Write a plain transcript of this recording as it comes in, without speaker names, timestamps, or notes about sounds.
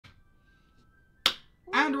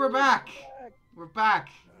And we're back. We're back.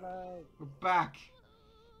 Hello. We're back.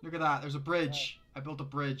 Look at that. There's a bridge. I built a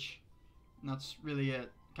bridge. And that's really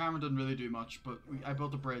it. Camera didn't really do much, but I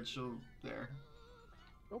built a bridge, so there.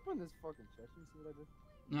 Open this fucking chest and see what I did.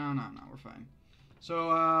 No, we're fine.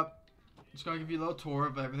 So, just gonna give you a little tour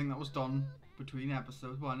of everything that was done between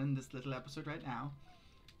episode 1 and this little episode right now.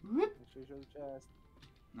 Whoop. Make sure you show the chest.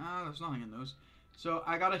 No, there's nothing in those. So,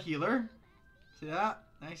 I got a healer. See that?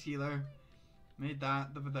 Nice healer. Made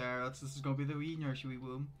that over there. This is gonna be the wee nursery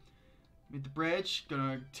womb. Made the bridge.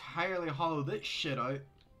 Gonna entirely hollow this shit out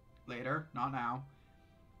later, not now.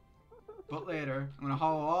 But later, I'm gonna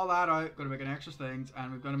hollow all that out, gonna make an extra things,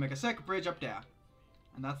 and we're gonna make a second bridge up there.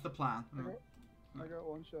 And that's the plan. I got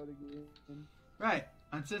one shot again. Right,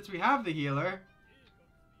 and since we have the healer,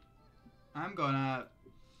 I'm gonna...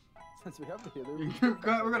 Since we have the healer,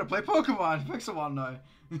 we're gonna play Pokemon, Pixelmon now.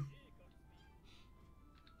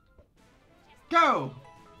 Go!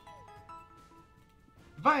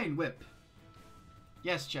 Vine Whip.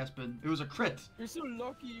 Yes, Chespin, it was a crit. You're so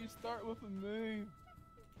lucky you start with a move.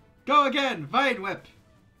 Go again, Vine Whip.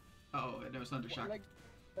 Uh oh, it was Thundershock. Like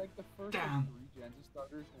the first Damn. 3 gens of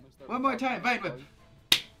starters only start One with more time, Vine Whip.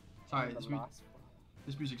 five, Sorry, and this, the last one.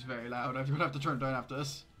 this music's very loud. I'm gonna have to turn it down after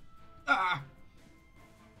this. Ah!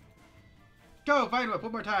 Go, Vine Whip,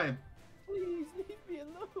 one more time. Please leave me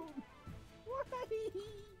alone. Why?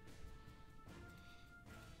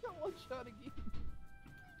 Got one shot again.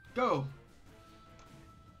 Go.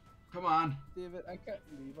 Come on. David, I can't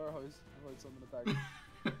leave our house without someone attacking.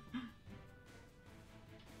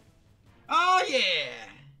 Oh yeah!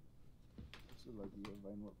 So lucky you have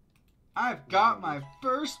Vine Whip. I've got my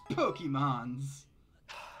first Pokemons.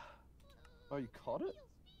 Oh, you caught it?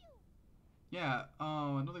 Yeah.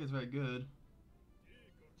 Oh, I don't think it's very good.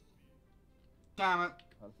 Damn it.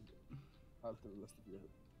 I'll do the rest of your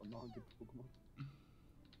non-good Pokemon.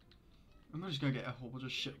 I'm just gonna get a whole bunch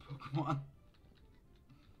of shit Pokemon.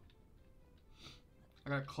 I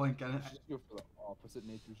got a Clink in it. Just go for the opposite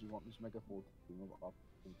natures you want. Just make a whole team of opposite.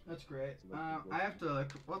 That's great. So that's I have to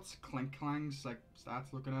like, what's Clink Clang's like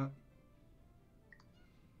stats looking at?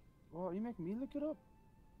 Oh, you make me look it up?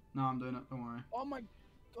 No, I'm doing it. Don't worry. Oh my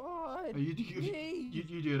god! Oh, you do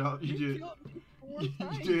it. Oh, you do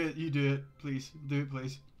it. You do it. Please, do it,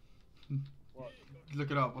 please. What?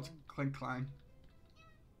 Look it up. What's Clink Clang?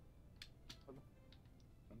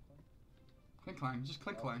 Clink Clang. Just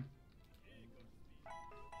Clink Clang. I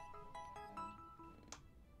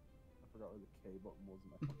forgot where the K button was in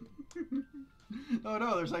my phone. Oh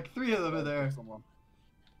no, there's like 3 of them in there. Someone.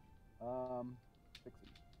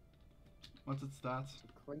 Pixie. What's its stats?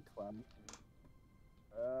 Clink Clan.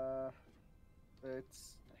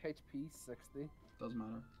 It's HP 60. Doesn't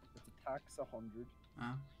matter. Its attack's 100.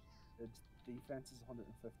 Ah. Its defense is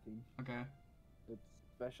 115. Okay. Its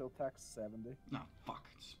special attack's 70. No, fuck.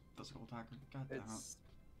 It's physical attacker. God damn it. Its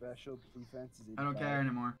special defense is 85. I don't care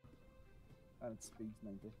anymore. And its speed's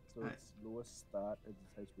 90. So Right. its lowest stat is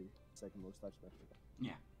its HP. Second lowest stat special attack.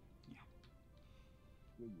 Yeah. Yeah.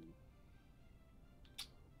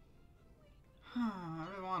 I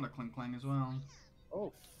really want a Clink Clang as well.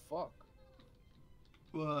 Oh fuck.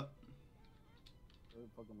 What? There's a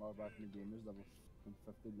fucking lot back in the game. There's level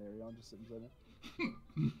 50 Larion just sitting there.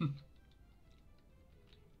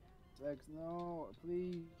 Dex, no,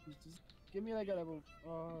 please, just give me like a level.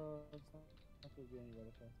 Oh, it's not gonna be any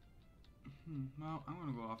better fast. Well, I'm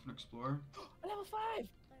gonna go off and explore. A level 5!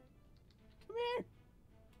 Come here!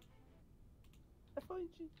 I find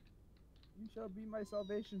you. You shall be my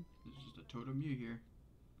salvation. There's just a Totem Mew here.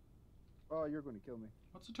 Oh, you're gonna kill me.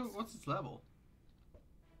 What's its level?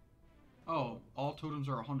 Oh, all totems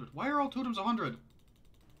are 100. Why are all totems 100?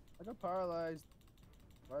 I got paralyzed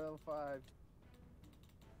by level 5.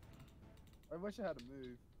 I wish I had a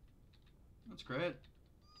move. That's great.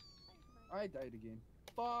 I died again.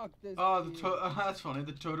 Fuck this. Oh, game. that's funny.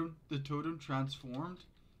 The totem transformed.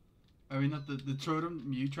 I mean, not the Totem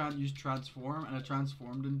Mew used transform, and it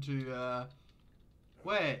transformed into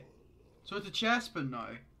wait. So it's a Chespin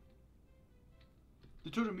now. The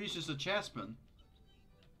Totem Mew's just a Chespin.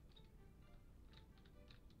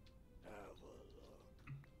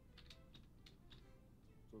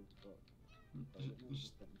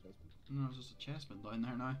 No, it's just a Chespin down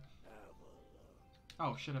there now.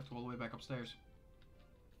 Oh shit! I have to go all the way back upstairs.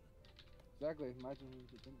 Exactly. Imagine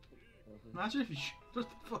if you didn't. Imagine if you shut the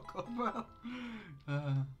fuck up, well.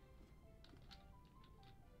 I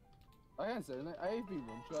can't say anything. I've been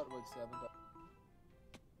one shot about 7 times.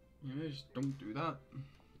 Yeah, just don't do that.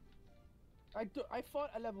 I fought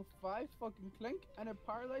a level 5 fucking Clink and it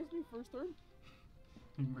paralyzed me first turn.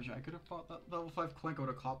 I wish I could have fought that level 5 Clink. I would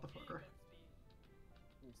have caught the fucker.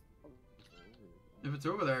 If it's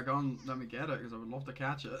over there, go and let me get it, because I would love to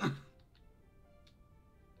catch it.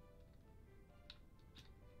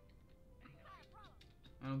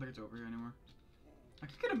 I don't think it's over here anymore. I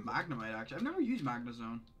could get a Magnemite, actually. I've never used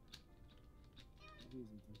Magnezone.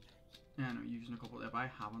 Yeah, I know, using a couple of them, but I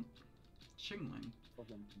haven't. Shingling.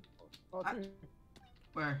 Oh,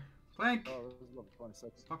 Where? Clank! Oh, this is level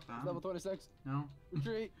 26. Fuck that. Level 26. No.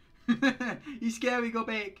 Retreat. You scared me, go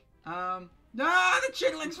big. No, the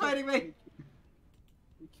Chingling's fighting me!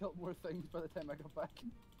 We killed more things by the time I got back.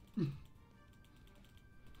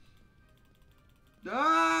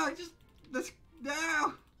 Just this.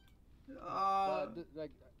 No!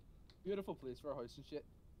 Like, beautiful place for a house and shit.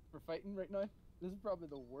 For fighting right now, this is probably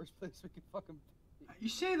the worst place we could fucking be. You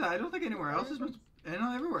say that, I don't think anywhere else is much.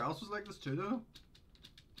 Everywhere else was like this too, though.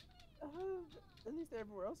 At least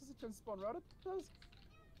everywhere else is a chance to spawn rabbit does.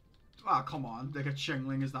 Ah, come on. Like a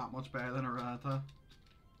Chingling is that much better than a Rattata.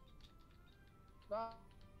 I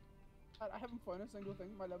haven't found a single thing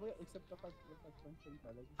in my level yet, except the fact that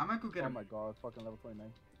I might go get oh my god, fucking level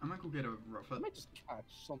 29. I might go get a Ruffet. I might just catch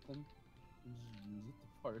something and just use it to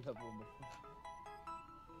power level on my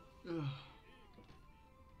phone.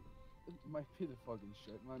 It might be the fucking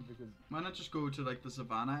shit, man, because... Why not just go to, like, the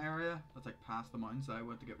savannah area? That's, like, past the mountains that I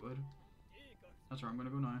went to get wood. That's where I'm gonna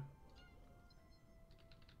go now.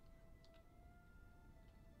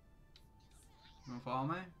 You wanna follow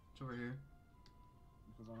me? It's over here.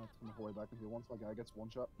 Because I'm not gonna hold back into once my guy gets one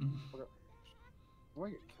shot. Okay. I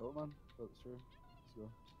wanna get killed, man. But sure.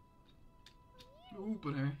 Let's go. Ooh,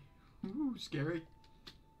 but hey. Ooh, scary.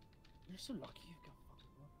 You're so lucky you've got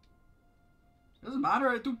fucking one. Doesn't matter,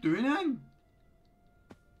 I don't do anything.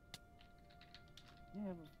 Yeah,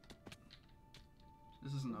 but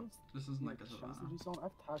This isn't like a savannah. To do something.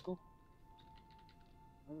 I've tackle.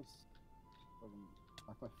 I just fucking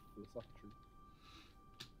knock my face off a tree.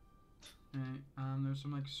 Okay, there's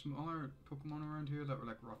some like smaller Pokemon around here that were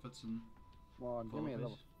like Ruffets and Come on, give me a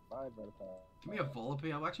level Volipes. 5 out of 5. Give me a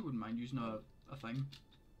Volipede. I actually wouldn't mind using a thing.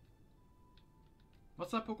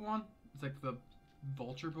 What's that Pokemon? It's like the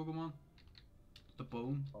vulture Pokemon. The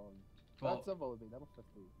bone. That's a Volipede, level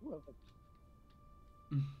 50. Ooh, level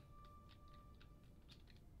 50.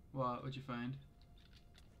 What would you find?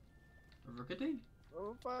 A Rookidee?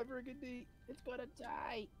 Level 5 Rickety. It's gonna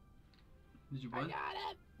die. Did you I win? got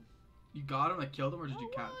him. You got him? Like killed him, or did you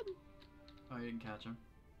catch? won. Oh, you didn't catch him.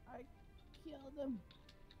 I killed him.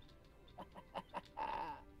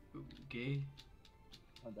 Okay.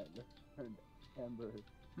 On that turned Amber.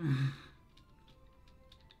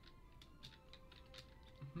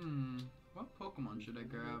 What Pokemon should I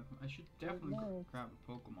grab? I should definitely grab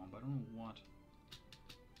a Pokemon, but I don't know what.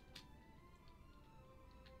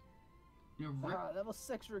 You know, Level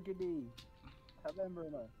 6 Rickety. Have Amber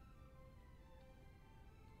now.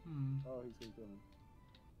 Oh, he's gonna kill me.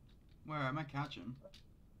 Where? I might catch him.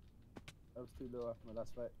 I was too low after my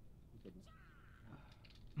last fight. Oh, goodness.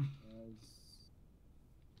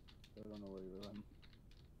 I don't know where you were.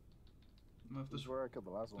 If this, where I killed the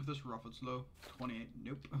last one. if this Ruffet's low, 28.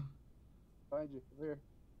 Nope. Find you. Over here.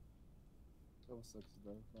 Level 6 is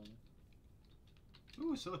there. Find me.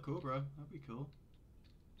 Ooh, still a Cobra. That'd be cool.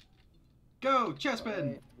 Go, Chespin! I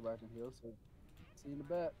have to go back and heal, so see you in a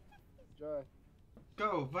bit. Enjoy.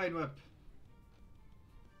 Go, Vine Whip!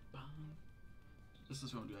 This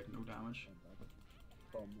is gonna do like no damage.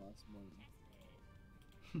 Last morning.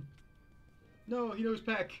 No, he knows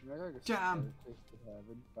Peck! Damn!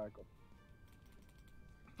 Back up.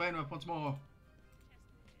 Vine Whip once more!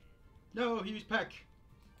 No, he used Peck!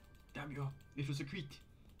 Damn you, it was a creep.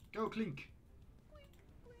 Go, Clink!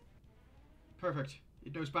 Perfect.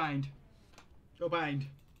 It knows Bind. Go Bind!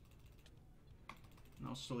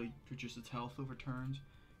 Now slowly reduce its health over turns.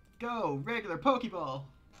 Go! Regular Pokeball!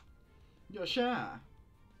 Yosha!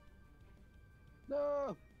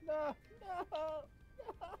 No! No! No!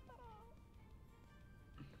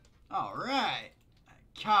 Alright! I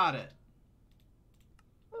caught it!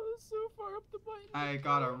 I was so far up the button. I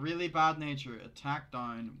got a really bad nature. Attack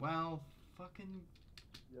down. Well, fucking...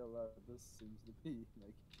 Yeah, lad, this seems to be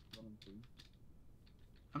like running team.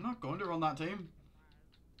 I'm not going to run that team.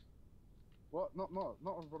 What? Not a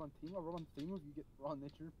run on team. A run on theme if you get raw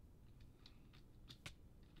nature.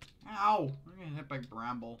 Ow! I'm getting hit by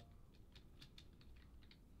Bramble.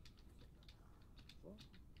 What?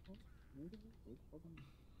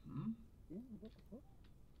 Hmm? Yeah, what the fuck?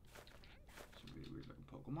 It's a really weird looking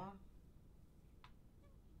Pokemon.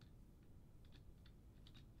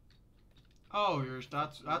 Oh,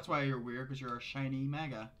 that's why you're weird, because you're a shiny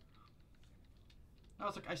Mega. I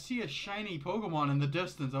was like, I see a shiny Pokemon in the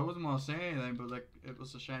distance. I wasn't gonna say anything, but like, it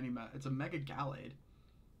was a shiny it's a Mega Gallade.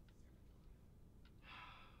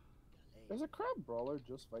 There's a crab brawler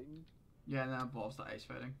just fighting. Yeah, and that involves the ice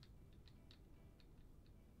fighting.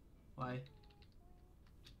 Why? I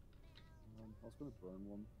was gonna burn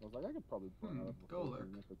one. I was like, I could probably burn it go before look.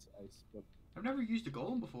 if it's ice, but I've never used a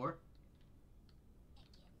golem before.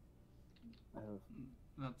 I have.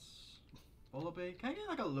 That's Bullaby. Can I get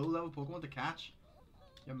like a low level Pokemon to catch?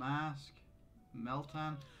 Your mask.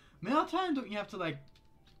 Meltan. Meltan, don't you have to like...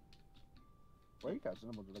 Why are you catching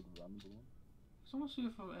them? Or like random one? Someone see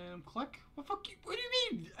if I click. What fuck? What do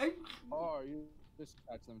you mean? Oh, you just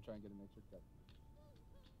catch them and try and get a nature cat.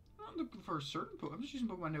 I'm not looking for a certain Pokemon. I'm just using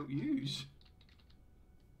Pokemon I don't use.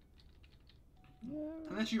 Yeah.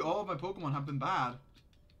 Unless you, all of my Pokemon have been bad.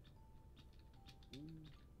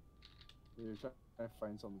 You're trying to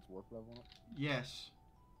find something that's worth leveling up. Yes.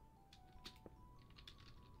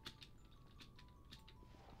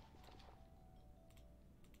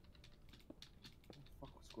 Fuck,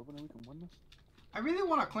 Scorpion, we can win this. I really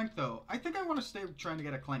want a Clink though. I think I want to stay trying to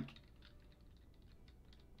get a Clink.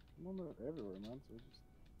 I'm on it everywhere, man. So just...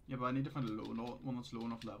 Yeah, but I need to find a one that's low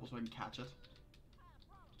enough level so I can catch it.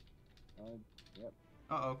 Yep.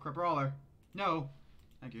 Uh-oh, Crabrawler. No.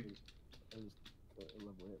 Thank you. I just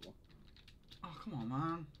level 8 one. Oh, come on,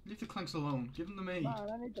 man. Leave the Clinks alone. Give them to me. Man,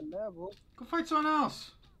 I need the level. Go fight someone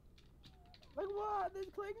else. Like what? These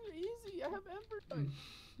clicks are easy. I have Ember type.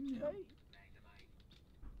 Yeah. Hey.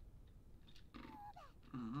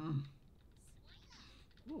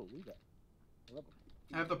 Ooh, we got a level.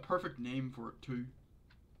 I have the perfect name for it, too.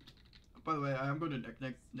 By the way, I am going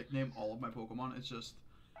to nickname all of my Pokemon. It's just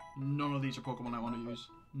none of these are Pokemon I want to use.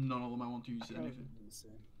 None of them I want to use anything.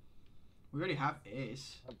 We already have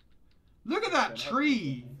Ace. Look at that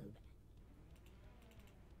tree!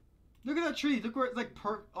 Look at that tree. Look where it's like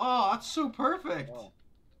oh, that's so perfect. Oh.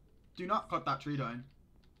 Do not cut that tree down.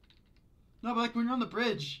 No, but like when you're on the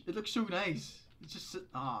bridge, it looks so nice. It's just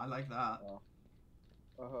I like that.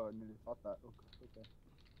 Oh, I nearly thought that. Okay.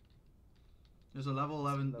 There's a level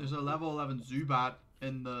 11. There's a level 11 Zubat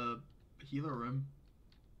in the healer room.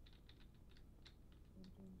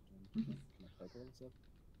 Can I take it?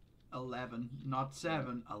 11, not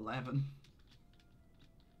 7. 11.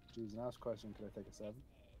 Jeez, an ask question. Could I take a 7?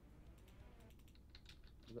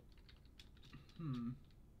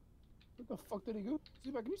 What the fuck did he go?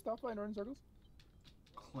 Zubat, can you stop flying around in circles?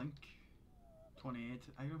 Clink. 28.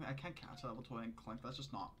 I can't catch level 20 and Clink. That's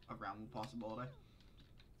just not a realm of possibility.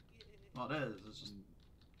 Well, it is. It's just.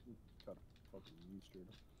 Got fucking used to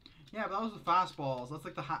it. Yeah, but that was the fastballs. That's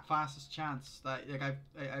like the fastest chance. That like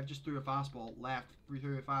I just threw a fastball left,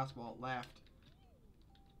 threw a fastball left.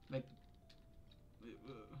 Like.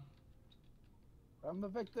 I'm the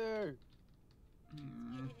victor.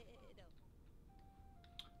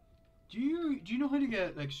 Do you know how to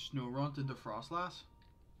get like Snorunt into Frostlass?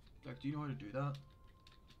 Like, do you know how to do that?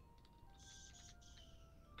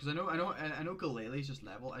 Because I know Galele's just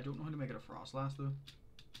level. I don't know how to make it a Frostlass though.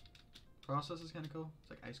 Frostlass is kind of cool. It's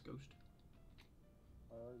like Ice Ghost.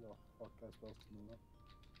 I don't know. Fuck, I supposed to know that.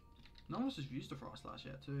 None of us has used a Frostlass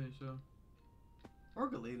yet too, so. Or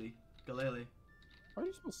Galele. Galele. How are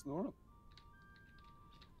you supposed to snore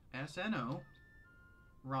it? SNO.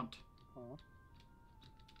 Runt. Huh?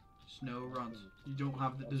 Snow Runt. You don't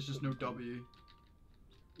have the, there's just no W.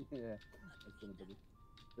 Yeah, that's been a bit.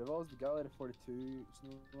 They've always the Galate of 42.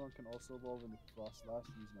 Snorunt can also evolve into Frostlass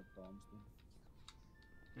using a bronze thing.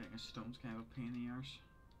 Getting a stone's kind of a pain in the arse.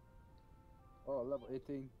 Oh, level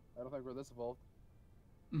 18. I don't think we're this evolved.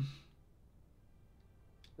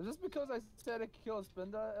 Is this because I said I could kill a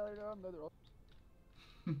Spinda earlier on? No, they're all.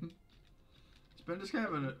 Spinda's kind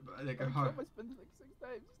of like a I hard. killed my Spinda like 6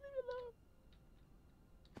 times. Just leave me alone.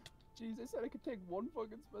 Jeez, I said I could take one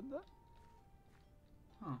fucking Spinda.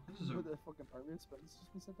 Huh, this is a... The fucking army of Spindas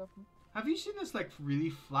just been sent up to me. Have you seen this like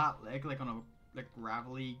really flat lake, like on a like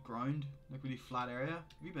gravelly ground, like really flat area?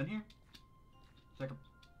 Have you been here? It's like a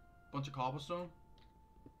bunch of cobblestone.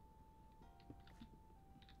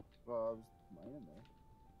 Well, I was mining there.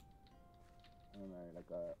 I don't know,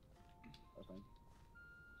 like I think.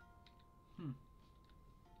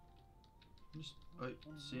 I'm just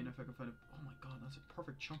seeing if I can find a. Oh my god, that's a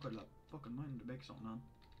perfect chunk out of that fucking mountain to make something on.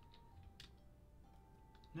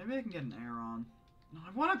 Maybe I can get an air on. No,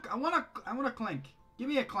 I want a Clink. Give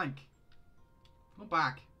me a Clink. Go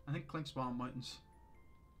back. I think Clink spawn on mountains.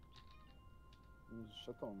 There's a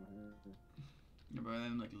shit on here. Yeah, but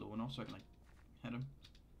then like low enough so I can like hit him.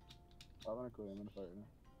 I'm gonna go in and fight now.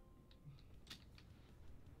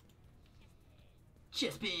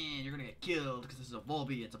 Shit spin! You're gonna get killed because this is a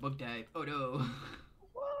Volby. It's a bug type. Oh no.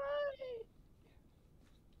 Why?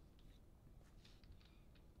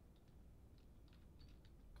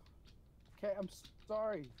 Okay, I'm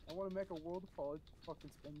sorry. I want to make a world of fucking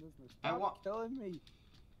spin business. Stop killing me.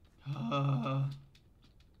 I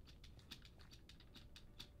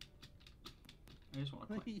just want to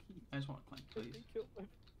clink. Please. I just want to clink, please. They killed my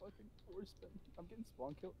fucking 4 spin. I'm getting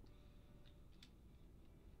spawn killed.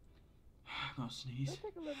 I'm gonna sneeze.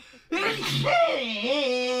 Take a level 15.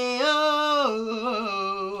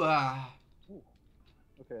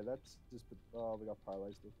 Okay, that's just. Oh, we got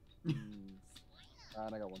paralyzed. And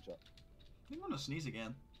I got 1 shot. I want to sneeze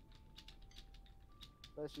again.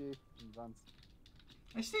 Bless you, in advance.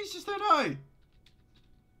 I sneezed just there now.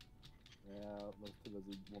 Yeah, I was too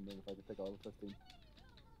busy wondering if I could take a level 15.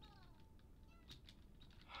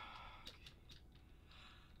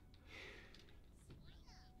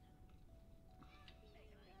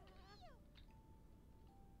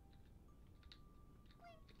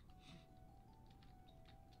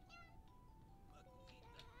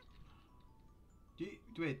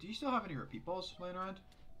 Wait, do you still have any repeat balls laying around?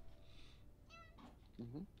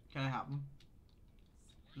 Can I have them?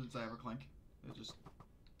 Since I ever clink. They just...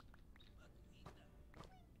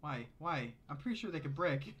 Why? Why? I'm pretty sure they can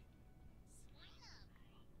break.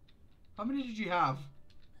 How many did you have?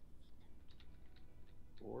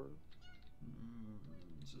 4.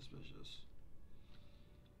 Suspicious.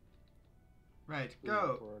 Right,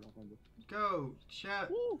 go! 4, I don't remember. Go!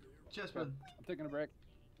 Chestman. I'm taking a break.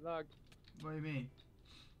 Lag. What do you mean?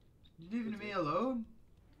 You leaving me alone?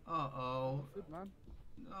 Uh-oh. Good, man.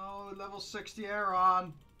 No, level 60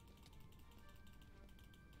 Aeron.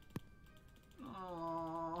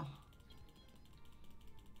 Oh.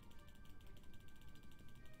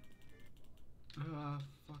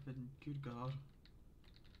 Fucking good god.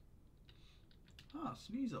 Ah,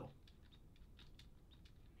 Sneasel.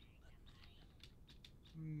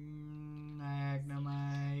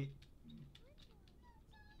 Magnemite.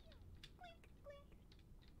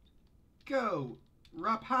 Go!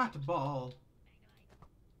 Rapat ball.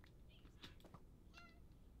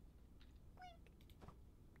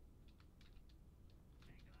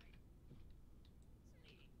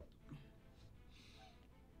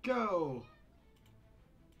 Go!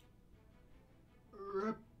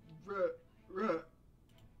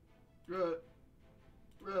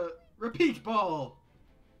 Repeat ball!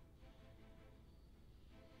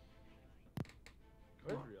 I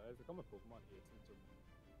realized I'm a Pokemon 18, so...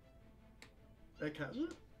 That catch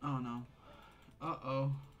it? Oh no.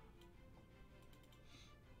 Uh-oh.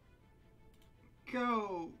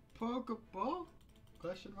 Go! Pokeball?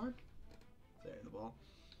 Question mark? Stay in the ball.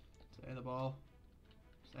 Stay in the ball.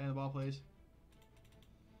 Stay in the ball, please.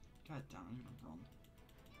 God damn, I'm gonna run.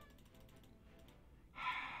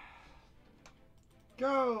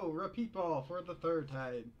 Go! Repeat ball for the 3rd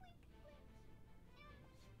time.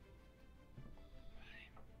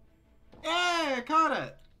 Yeah, I caught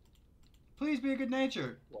it! Please be a good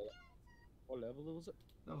nature. What level was it?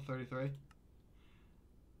 Level 33.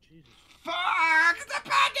 Jesus. Fuck! It's a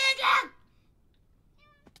bad ninja!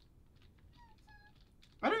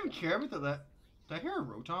 I don't even care about that. Did I hear a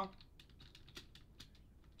Rotom?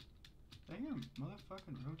 Did I hear a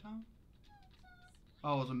motherfucking Rotom?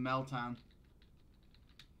 Oh, it was a Meltan.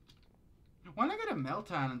 Why not get a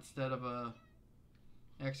Meltan instead of a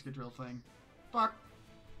Excadrill thing? Fuck!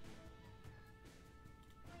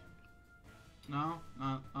 No?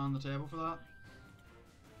 Not on the table for that?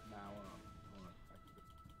 Nah,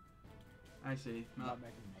 I see. I'm not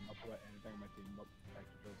making them up about anything in my team, but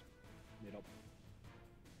Excadrill's made up.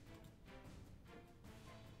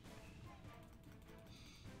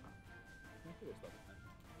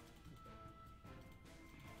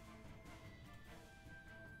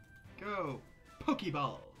 Go!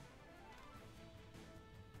 Pokeball!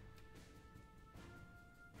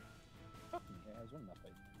 Fucking yeah, I was winning that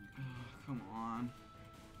fight. Oh, come on.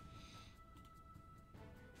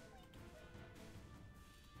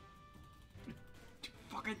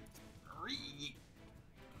 Fucking hurry!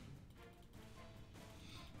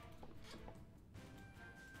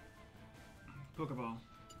 Pokeball.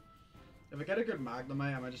 If I get a good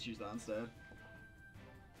Magnemite, I might just use that instead.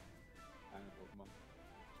 And a Pokemon.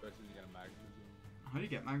 Especially when you get a Magnum. How do you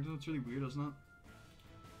get Magnum? It's really weird, isn't it?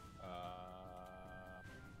 I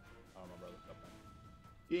don't remember the stuff now.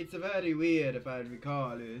 It's very weird if I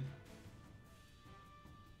recall it.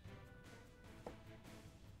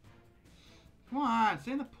 Come on,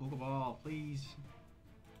 stay in the Pokeball, please.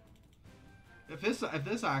 If this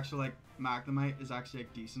actually like Magnemite is actually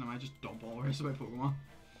like decent, I might just dump all the rest of my Pokemon.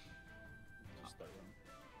 Just start running.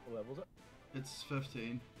 What level is it? It's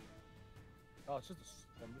 15. Oh, it's just a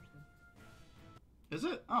Thunder thing. Is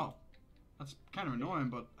it? Oh. That's kind of annoying,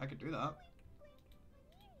 but I could do that.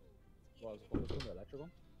 Well, is it the electric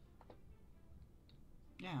one?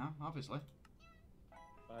 Yeah, obviously.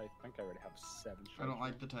 I think I already have 7 shards. I don't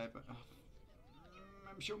like the type.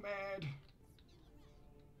 I'm so mad.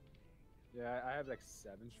 Yeah, I have like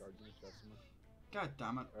 7 shards in the chest. God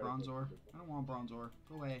damn it, bronze ore. I don't want bronze ore.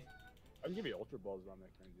 Go away. I can give you ultra balls around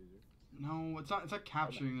that kind of easier. No, it's not. It's not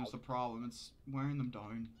capturing them is the problem. It's wearing them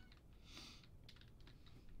down.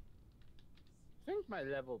 I think my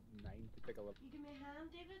level 9 could take a look. You give me a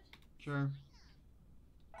hand, David? Sure.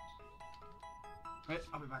 Right,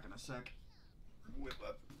 I'll be back in a sec. Whip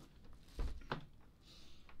up.